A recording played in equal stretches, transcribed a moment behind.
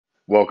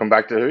Welcome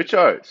back to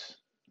Hoochos.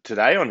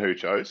 Today on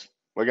Hoochos,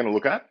 we're going to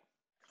look at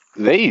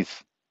these.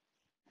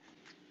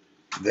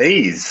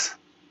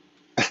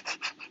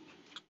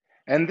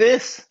 And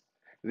this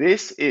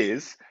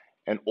is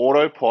an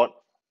AutoPot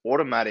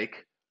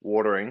automatic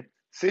watering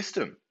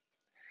system.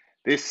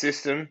 This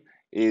system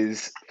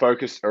is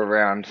focused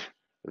around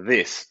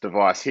this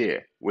device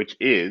here, which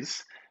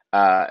is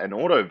an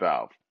auto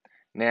valve.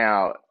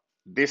 Now,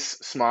 this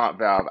smart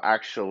valve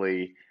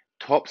actually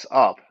tops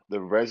up the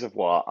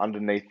reservoir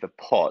underneath the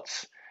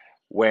pots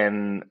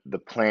when the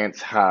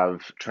plants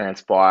have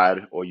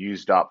transpired or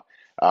used up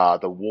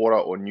the water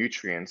or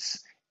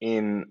nutrients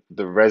in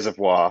the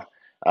reservoir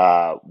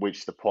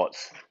which the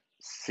pots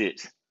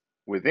sit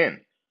within.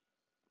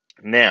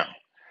 Now,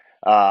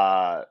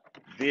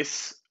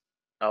 this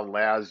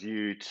allows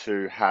you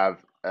to have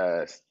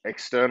an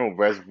external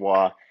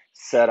reservoir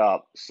set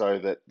up so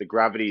that the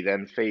gravity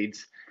then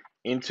feeds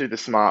into the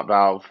smart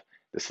valve.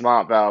 The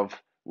smart valve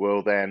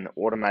will then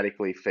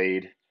automatically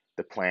feed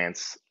the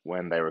plants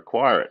when they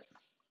require it.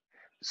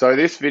 So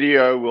this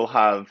video will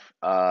have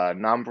a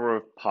number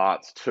of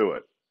parts to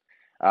it.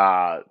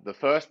 The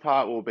first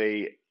part will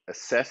be a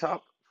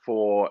setup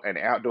for an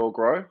outdoor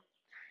grow,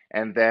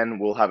 and then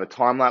we'll have a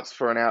time lapse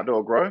for an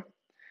outdoor grow.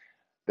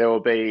 There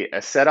will be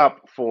a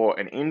setup for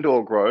an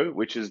indoor grow,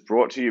 which is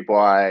brought to you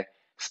by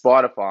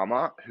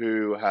Spider-Farmer,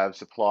 who have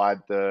supplied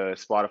the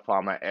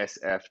Spider-Farmer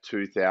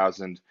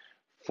SF2000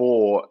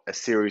 for a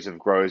series of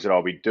grows that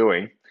I'll be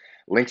doing.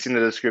 Links in the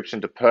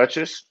description to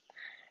purchase.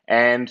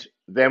 And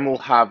then we'll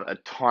have a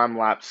time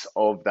lapse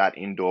of that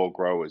indoor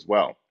grow as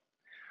well.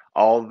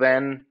 I'll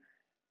then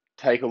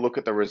take a look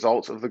at the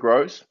results of the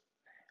grows.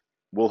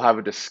 We'll have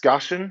a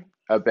discussion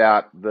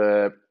about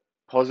the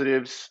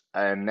positives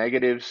and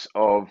negatives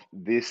of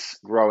this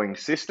growing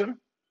system.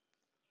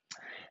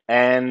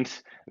 And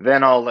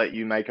then I'll let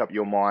you make up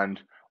your mind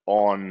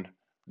on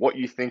what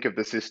you think of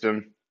the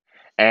system,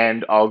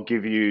 and I'll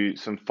give you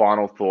some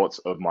final thoughts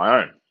of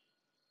my own.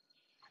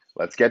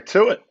 Let's get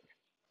to it.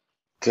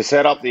 To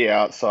set up the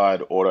outside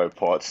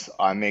AutoPots,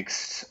 I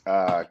mixed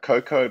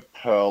cocoa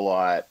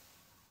perlite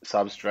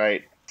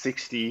substrate,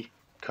 60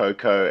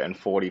 cocoa and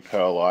 40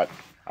 perlite.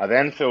 I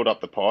then filled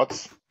up the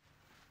pots.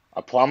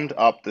 I plumbed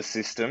up the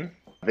system.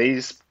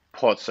 These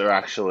pots are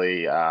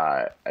actually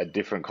a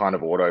different kind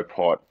of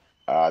AutoPot.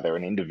 They're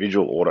an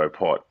individual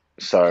AutoPot,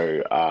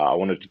 so I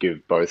wanted to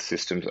give both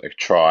systems a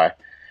try.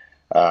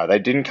 They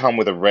didn't come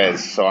with a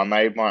res, so I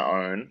made my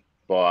own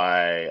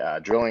by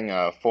drilling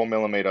a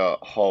 4mm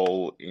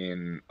hole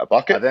in a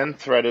bucket. I then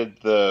threaded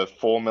the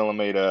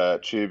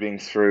 4mm tubing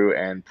through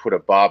and put a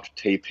barbed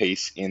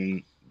T-piece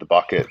in the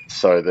bucket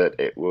so that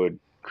it would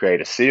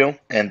create a seal,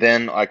 and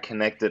then I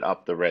connected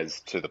up the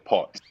res to the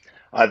pot.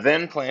 I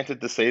then planted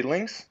the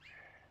seedlings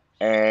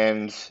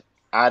and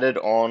added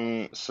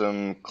on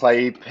some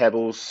clay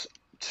pebbles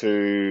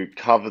to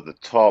cover the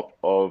top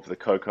of the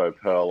cocoa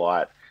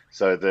perlite,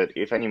 so that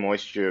if any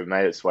moisture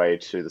made its way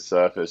to the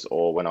surface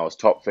or when I was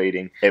top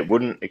feeding, it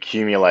wouldn't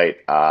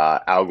accumulate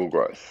algal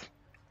growth.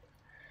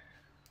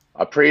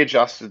 I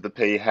pre-adjusted the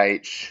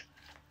pH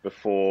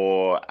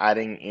before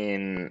adding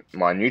in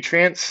my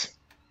nutrients,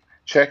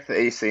 checked the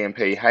EC and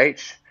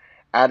pH,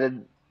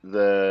 added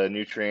the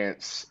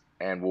nutrients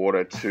and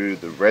water to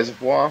the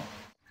reservoir,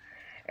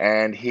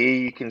 and here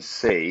you can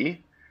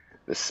see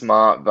the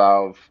smart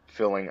valve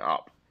filling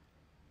up.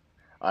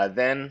 I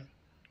then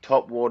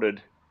top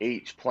watered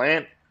each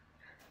plant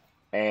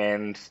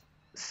and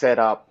set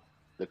up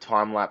the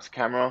time-lapse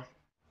camera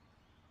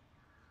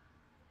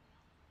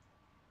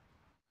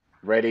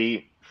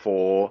ready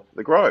for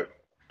the grow.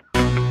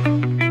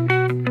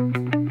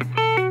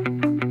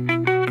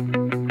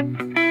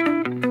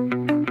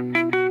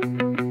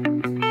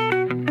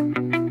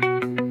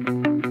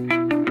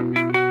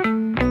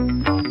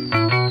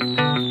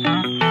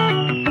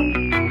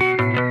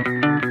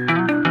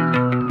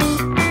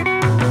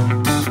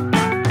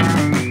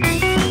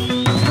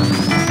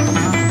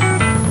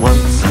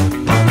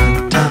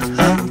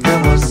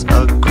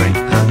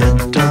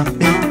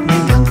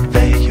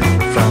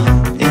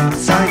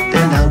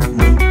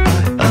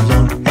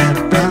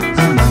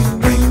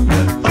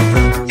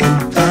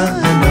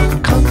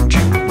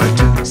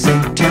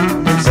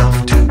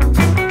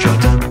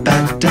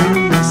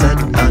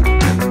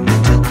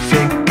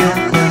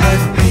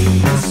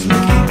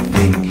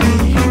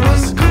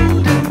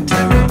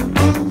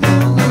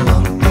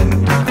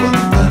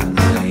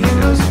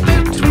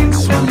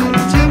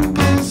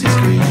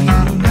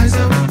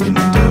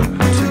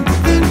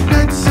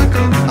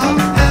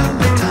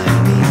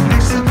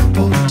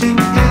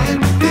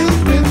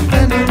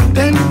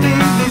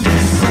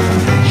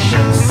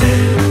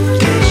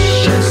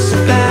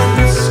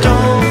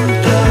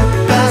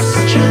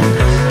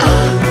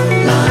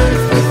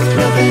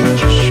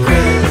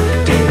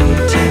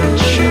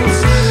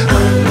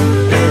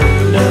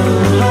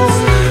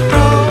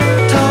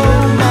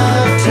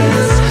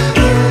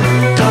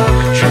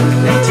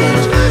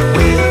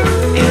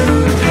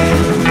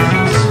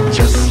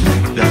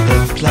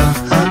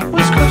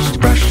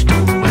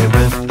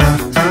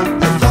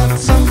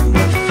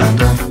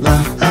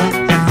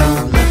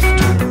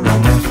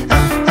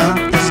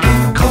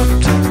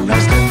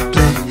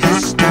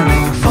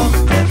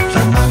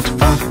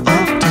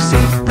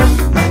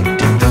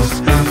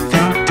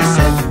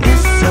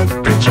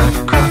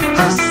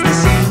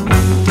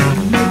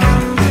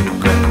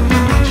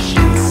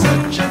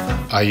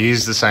 I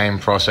used the same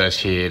process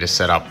here to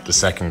set up the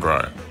second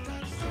grow.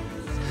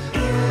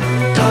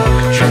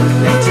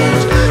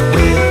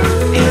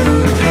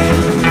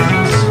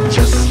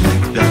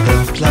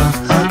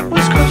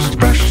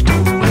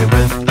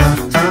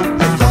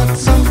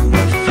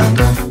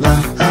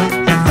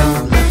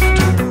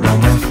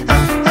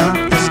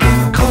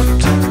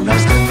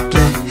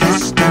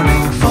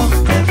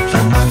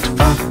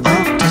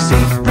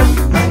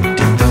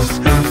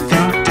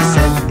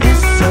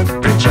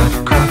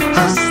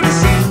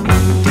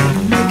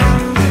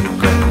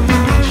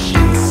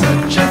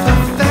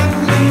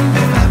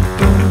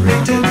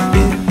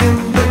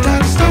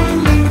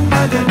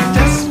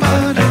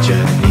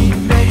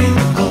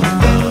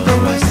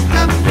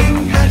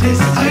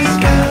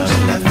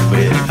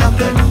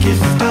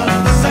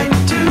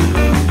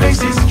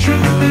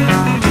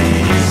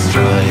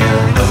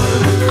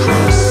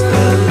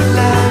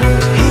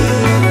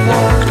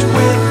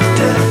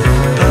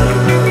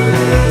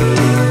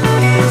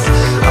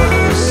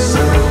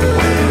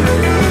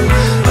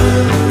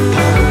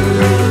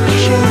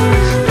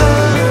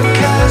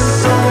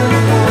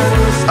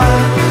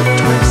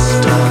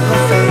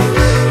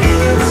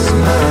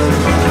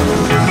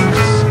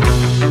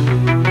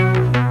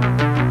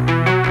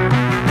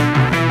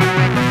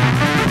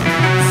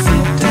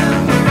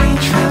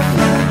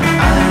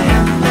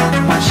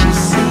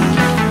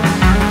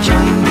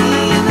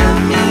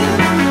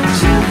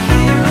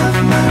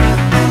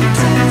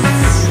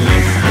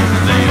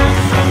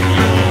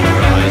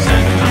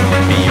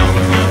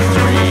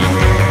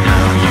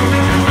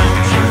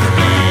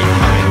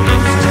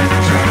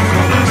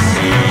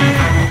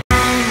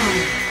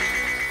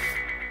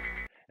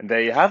 And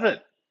there you have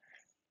it.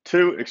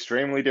 Two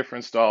extremely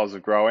different styles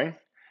of growing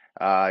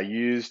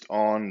used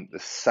on the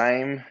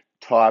same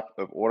type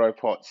of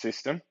AutoPot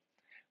system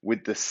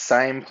with the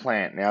same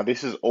plant. Now,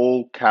 this is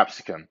all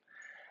capsicum.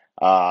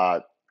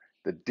 The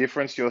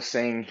difference you're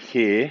seeing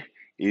here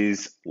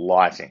is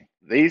lighting.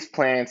 These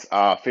plants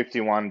are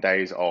 51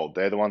 days old.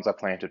 They're the ones I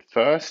planted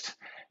first,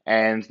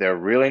 and they're a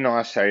really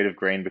nice shade of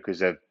green because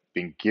they've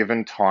been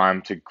given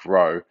time to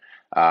grow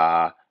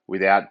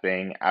without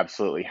being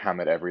absolutely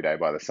hammered every day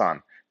by the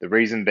sun. The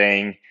reason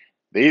being,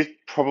 these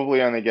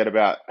probably only get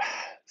about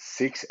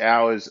 6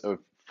 hours of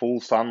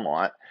full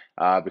sunlight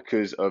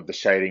because of the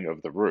shading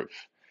of the roof.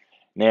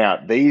 Now,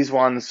 these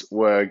ones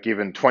were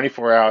given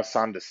 24-hour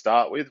sun to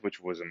start with,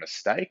 which was a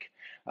mistake.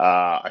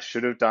 I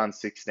should have done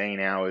 16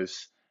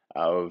 hours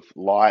of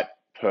light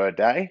per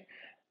day.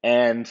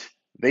 And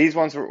these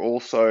ones were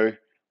also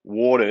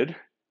watered,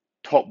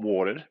 top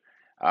watered,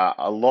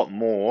 a lot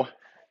more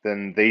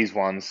than these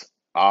ones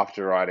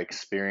after I'd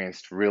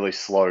experienced really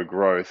slow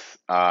growth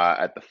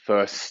at the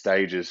first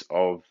stages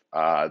of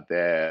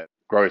their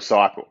growth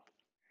cycle.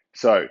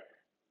 So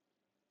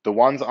the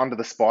ones under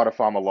the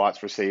Spider-Farmer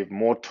lights received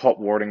more top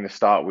watering to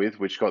start with,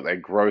 which got their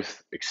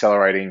growth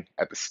accelerating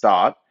at the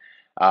start,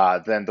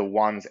 than the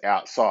ones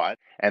outside.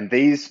 And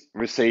these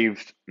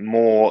received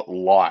more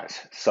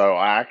light. So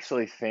I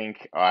actually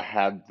think I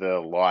had the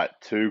light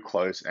too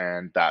close,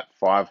 and that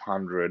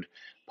 500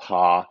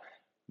 par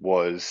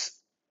was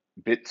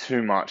a bit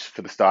too much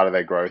for the start of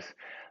their growth,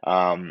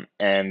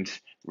 and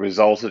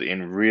resulted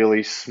in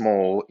really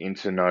small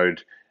internode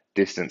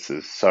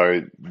distances.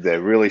 So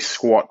they're really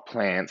squat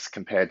plants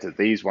compared to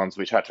these ones,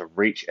 which had to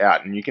reach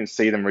out, and you can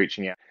see them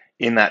reaching out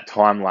in that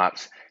time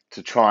lapse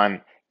to try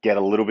and get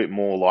a little bit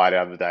more light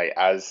out of the day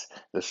as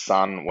the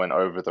sun went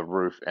over the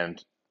roof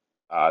and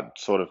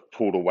sort of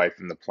pulled away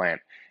from the plant,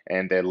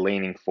 and they're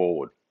leaning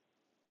forward.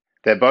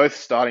 They're both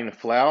starting to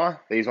flower.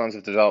 These ones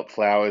have developed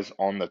flowers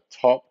on the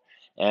top,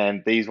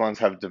 and these ones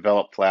have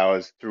developed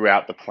flowers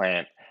throughout the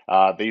plant.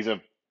 These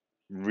are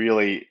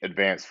really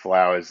advanced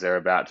flowers. They're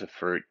about to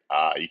fruit.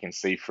 You can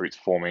see fruits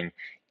forming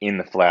in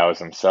the flowers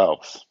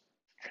themselves.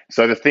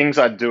 So the things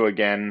I'd do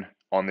again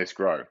on this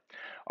grow,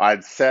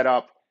 I'd set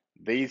up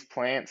these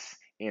plants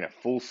in a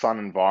full sun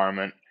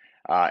environment,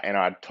 and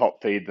I'd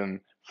top feed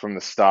them from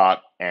the start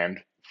and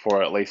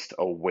for at least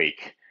a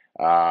week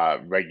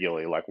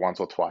regularly, like once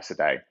or twice a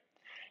day.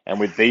 And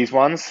with these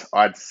ones,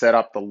 I'd set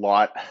up the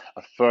light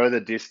a further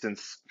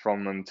distance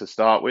from them to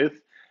start with,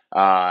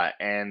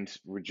 and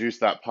reduce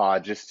that par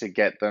just to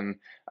get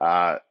them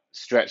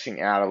stretching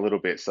out a little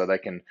bit so they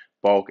can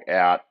bulk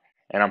out.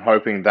 And I'm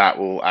hoping that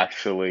will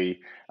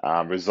actually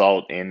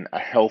result in a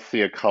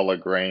healthier color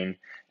green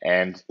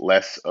and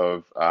less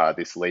of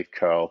this leaf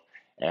curl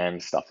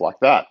and stuff like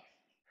that.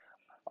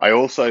 I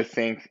also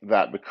think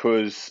that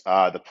because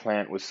the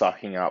plant was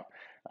sucking up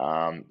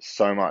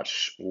so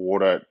much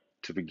water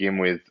to begin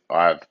with,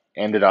 I've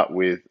ended up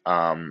with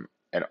an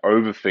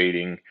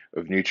overfeeding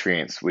of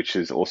nutrients, which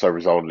has also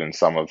resulted in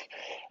some of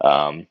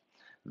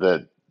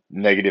the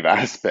negative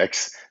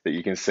aspects that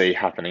you can see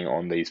happening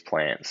on these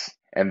plants.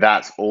 And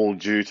that's all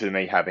due to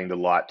me having the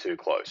light too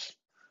close.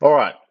 All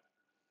right,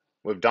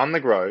 we've done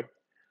the grow.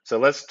 So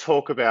let's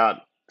talk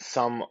about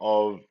some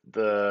of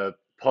the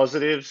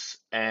positives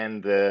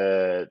and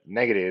the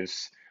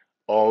negatives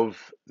of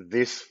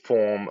this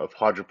form of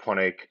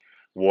hydroponic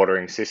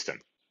watering system.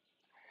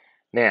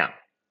 Now,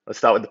 let's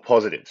start with the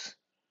positives.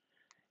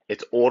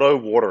 It's auto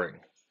watering.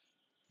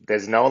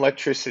 There's no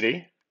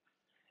electricity,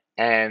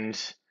 and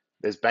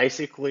there's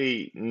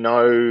basically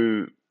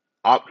no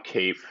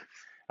upkeep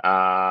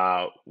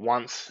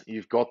once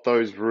you've got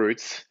those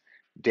roots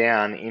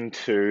down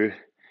into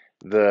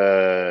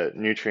the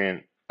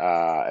nutrient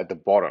at the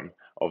bottom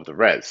of the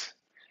res.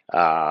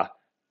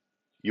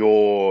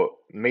 Your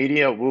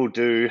media will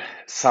do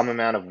some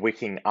amount of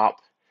wicking up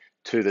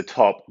to the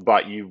top,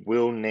 but you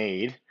will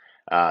need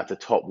to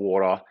top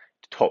water,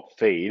 top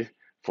feed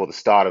for the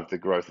start of the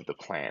growth of the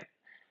plant.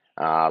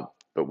 Uh,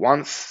 but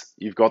once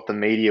you've got the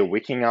media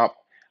wicking up,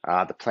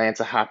 the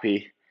plants are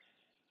happy,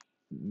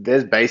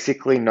 there's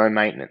basically no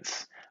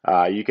maintenance.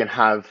 You can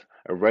have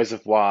a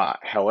reservoir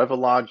however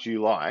large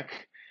you like,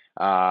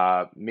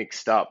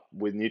 mixed up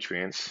with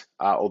nutrients,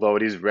 although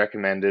it is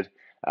recommended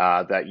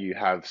that you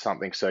have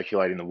something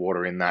circulating the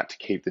water in that to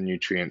keep the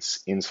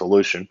nutrients in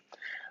solution.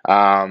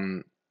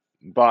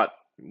 But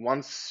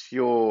once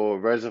your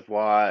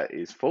reservoir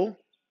is full,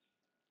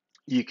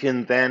 you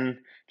can then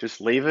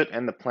just leave it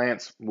and the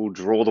plants will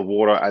draw the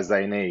water as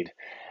they need.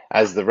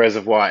 As the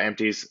reservoir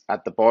empties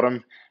at the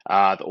bottom,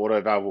 the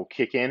auto valve will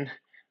kick in,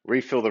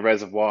 refill the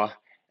reservoir,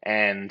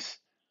 and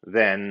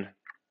then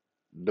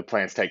the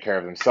plants take care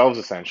of themselves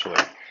essentially.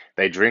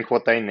 They drink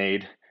what they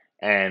need,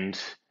 and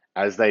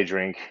as they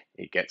drink,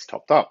 it gets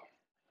topped up.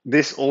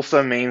 This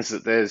also means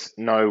that there's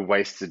no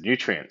wasted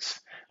nutrients.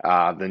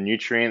 The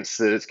nutrients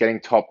that it's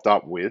getting topped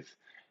up with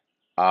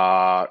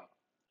are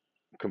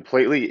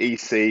completely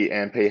EC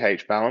and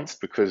pH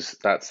balanced because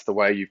that's the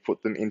way you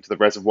put them into the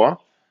reservoir.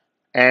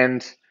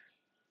 And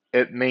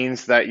it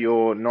means that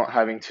you're not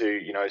having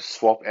to,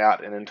 swap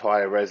out an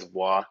entire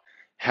reservoir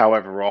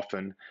however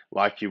often,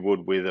 like you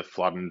would with a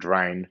flood and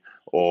drain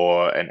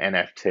or an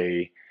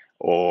NFT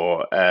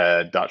or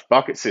a Dutch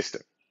bucket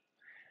system.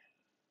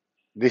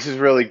 This is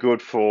really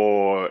good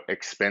for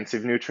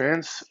expensive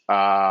nutrients,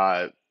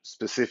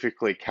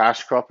 specifically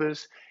cash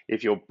croppers.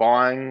 If you're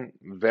buying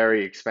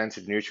very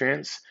expensive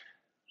nutrients,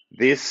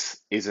 this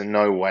is a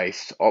no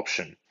waste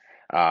option.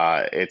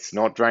 It's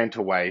not drained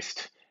to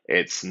waste,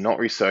 it's not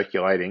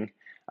recirculating,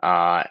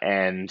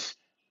 and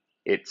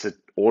it's an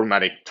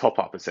automatic top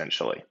up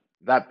essentially.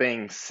 That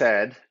being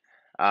said,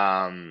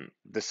 the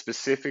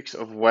specifics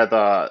of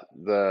whether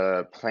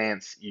the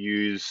plants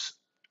use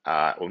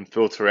or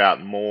filter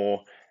out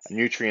more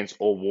nutrients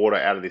or water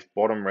out of this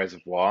bottom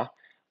reservoir,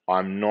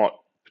 I'm not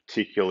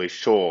particularly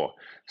sure.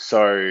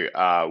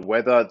 So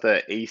whether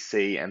the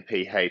EC and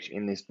pH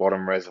in this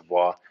bottom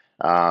reservoir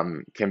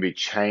can be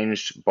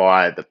changed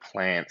by the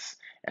plants,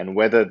 and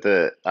whether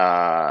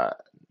the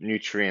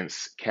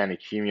nutrients can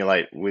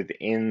accumulate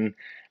within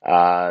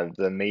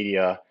the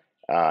media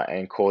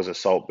and cause a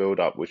salt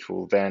buildup, which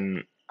will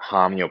then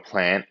harm your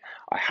plant.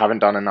 I haven't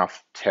done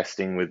enough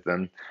testing with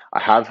them. I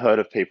have heard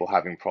of people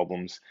having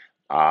problems,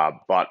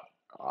 but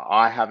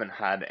I haven't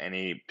had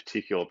any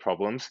particular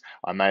problems.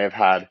 I may have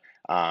had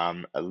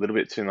a little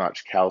bit too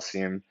much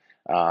calcium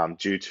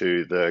due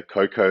to the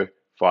cocoa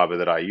fiber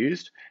that I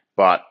used,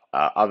 but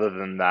other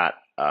than that,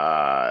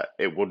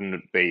 it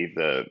wouldn't be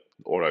the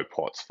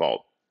AutoPot's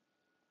fault.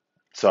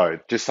 So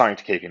just something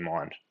to keep in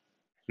mind.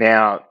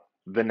 Now,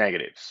 the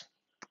negatives.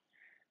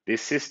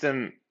 This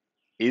system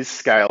is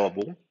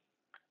scalable.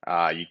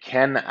 You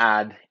can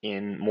add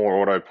in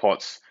more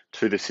AutoPots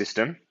to the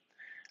system.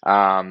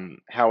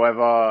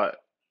 However,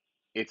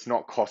 it's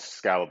not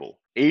cost scalable.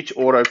 Each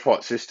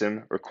AutoPot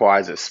system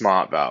requires a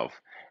smart valve,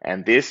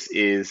 and this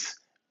is,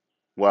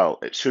 well,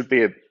 it should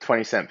be a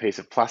 20-cent piece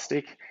of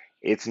plastic.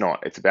 It's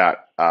not. It's about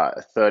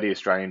a 30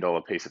 Australian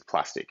dollar piece of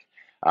plastic.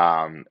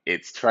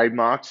 It's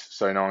trademarked,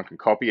 so no one can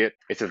copy it.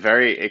 It's a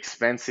very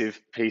expensive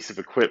piece of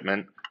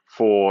equipment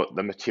for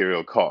the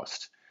material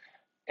cost.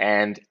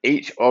 And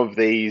each of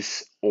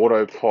these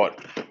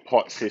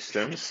AutoPot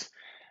systems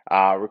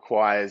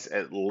requires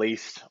at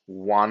least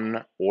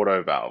one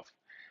auto valve.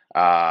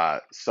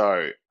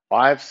 So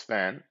I've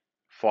spent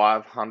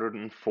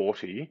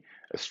 540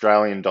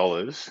 Australian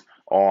dollars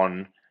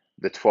on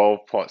the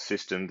 12-pot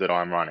system that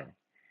I'm running.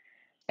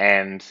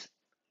 And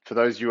for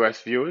those US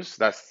viewers,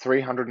 that's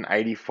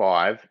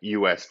 385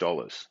 US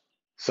dollars.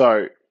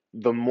 So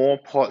the more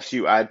pots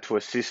you add to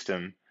a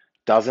system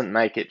doesn't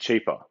make it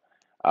cheaper.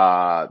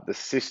 The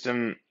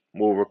system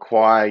will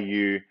require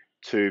you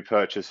to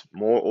purchase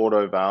more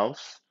auto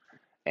valves,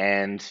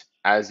 and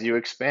as you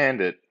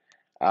expand it,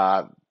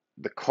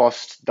 the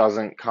cost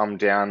doesn't come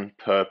down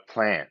per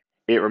plant.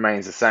 It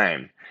remains the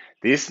same.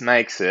 This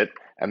makes it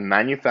a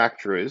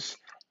manufacturer's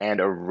and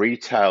a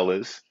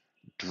retailer's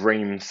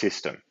dream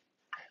system.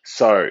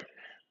 So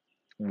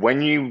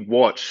when you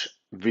watch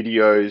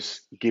videos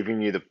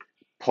giving you the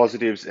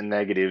positives and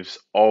negatives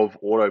of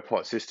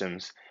AutoPot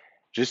systems,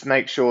 just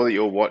make sure that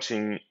you're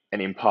watching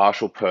an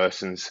impartial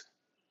person's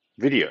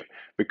video,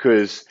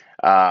 because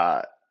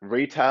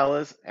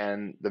retailers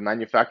and the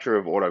manufacturer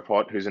of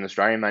AutoPot, who's an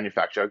Australian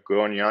manufacturer, good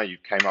on you, you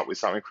came up with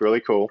something really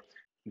cool.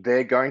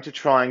 They're going to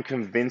try and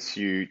convince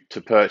you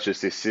to purchase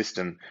this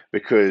system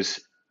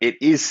because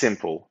it is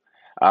simple,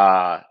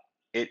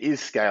 it is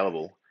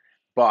scalable,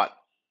 but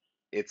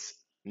it's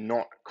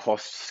not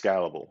cost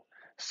scalable.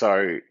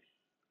 So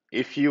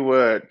if you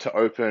were to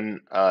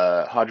open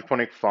a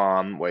hydroponic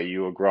farm where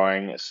you were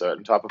growing a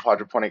certain type of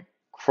hydroponic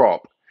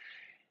crop,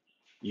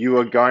 you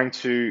are going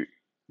to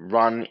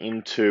run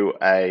into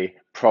a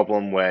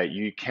problem where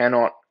you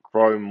cannot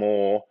grow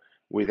more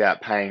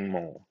without paying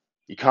more.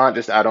 You can't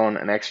just add on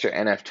an extra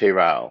NFT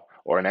rail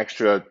or an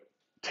extra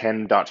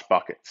 10 Dutch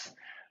buckets.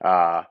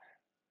 Uh,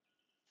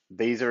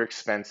 these are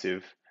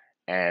expensive,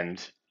 and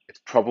it's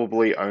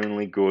probably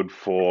only good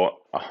for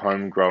a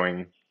home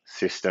growing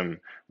system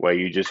where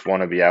you just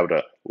want to be able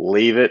to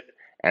leave it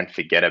and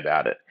forget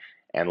about it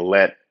and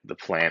let the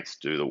plants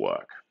do the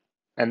work.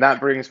 And that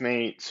brings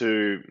me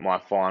to my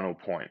final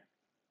point: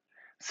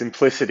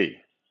 simplicity.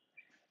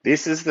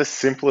 This is the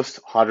simplest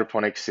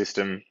hydroponic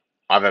system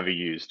I've ever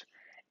used.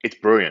 It's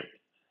brilliant.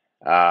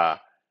 Uh,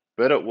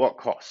 but at what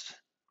cost?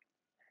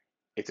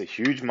 It's a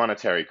huge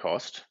monetary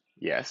cost,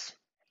 yes.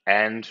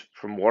 And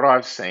from what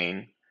I've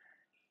seen,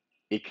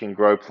 it can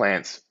grow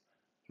plants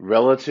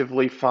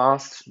relatively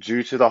fast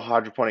due to the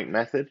hydroponic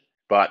method,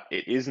 but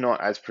it is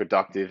not as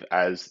productive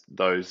as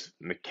those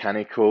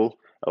mechanical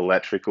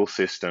electrical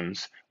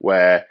systems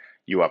where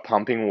you are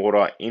pumping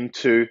water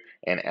into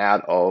and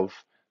out of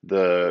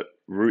the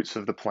roots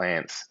of the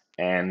plants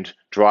and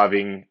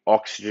driving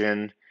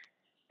oxygen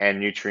and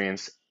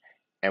nutrients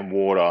and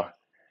water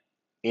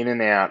in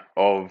and out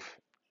of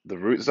the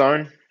root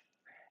zone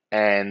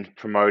and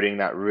promoting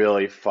that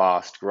really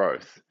fast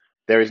growth.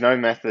 There is no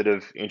method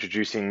of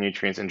introducing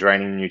nutrients and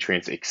draining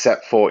nutrients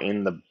except for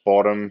in the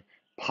bottom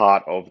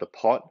part of the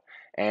pot,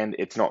 and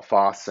it's not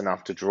fast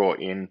enough to draw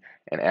in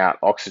and out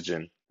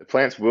oxygen. The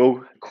plants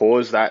will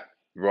cause that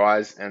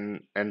rise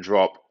and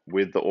drop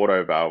with the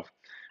auto valve,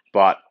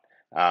 but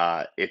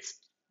it's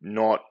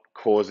not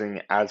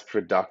causing as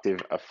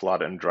productive a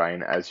flood and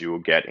drain as you will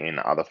get in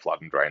other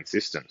flood and drain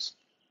systems.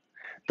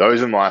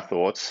 Those are my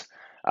thoughts.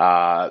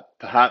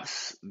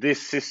 Perhaps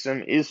this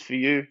system is for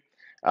you.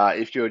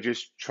 If you're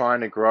just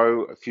trying to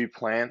grow a few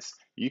plants,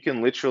 you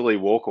can literally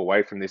walk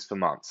away from this for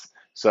months.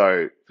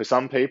 So for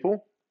some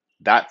people,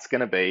 that's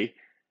going to be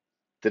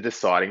the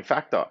deciding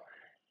factor.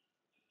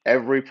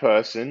 Every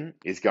person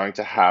is going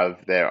to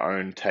have their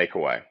own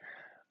takeaway.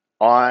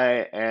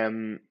 I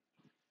am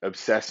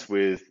obsessed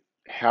with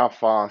how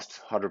fast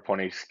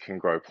hydroponics can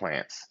grow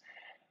plants.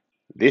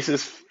 This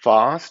is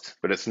fast,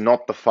 but it's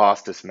not the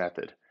fastest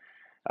method.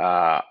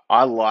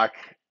 I like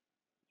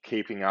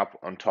keeping up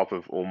on top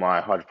of all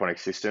my hydroponic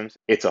systems.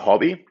 It's a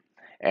hobby,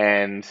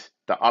 and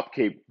the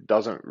upkeep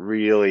doesn't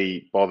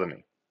really bother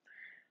me.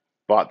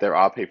 But there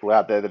are people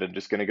out there that are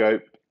just going to go,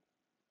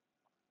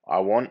 I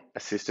want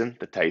a system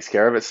that takes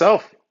care of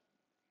itself.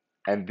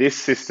 And this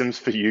system's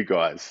for you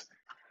guys.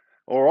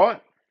 All right.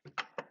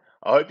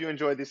 I hope you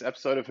enjoyed this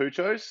episode of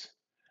Hoochos.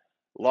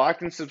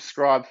 Like and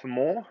subscribe for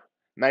more.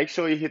 Make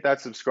sure you hit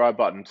that subscribe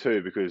button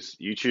too, because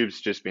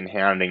YouTube's just been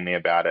hounding me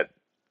about it.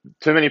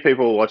 Too many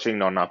people watching,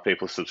 not enough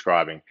people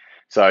subscribing.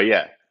 So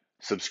yeah,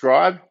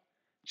 subscribe,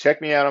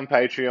 check me out on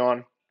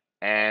Patreon,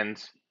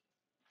 and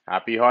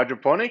happy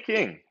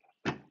hydroponicking.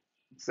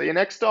 See you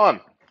next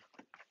time.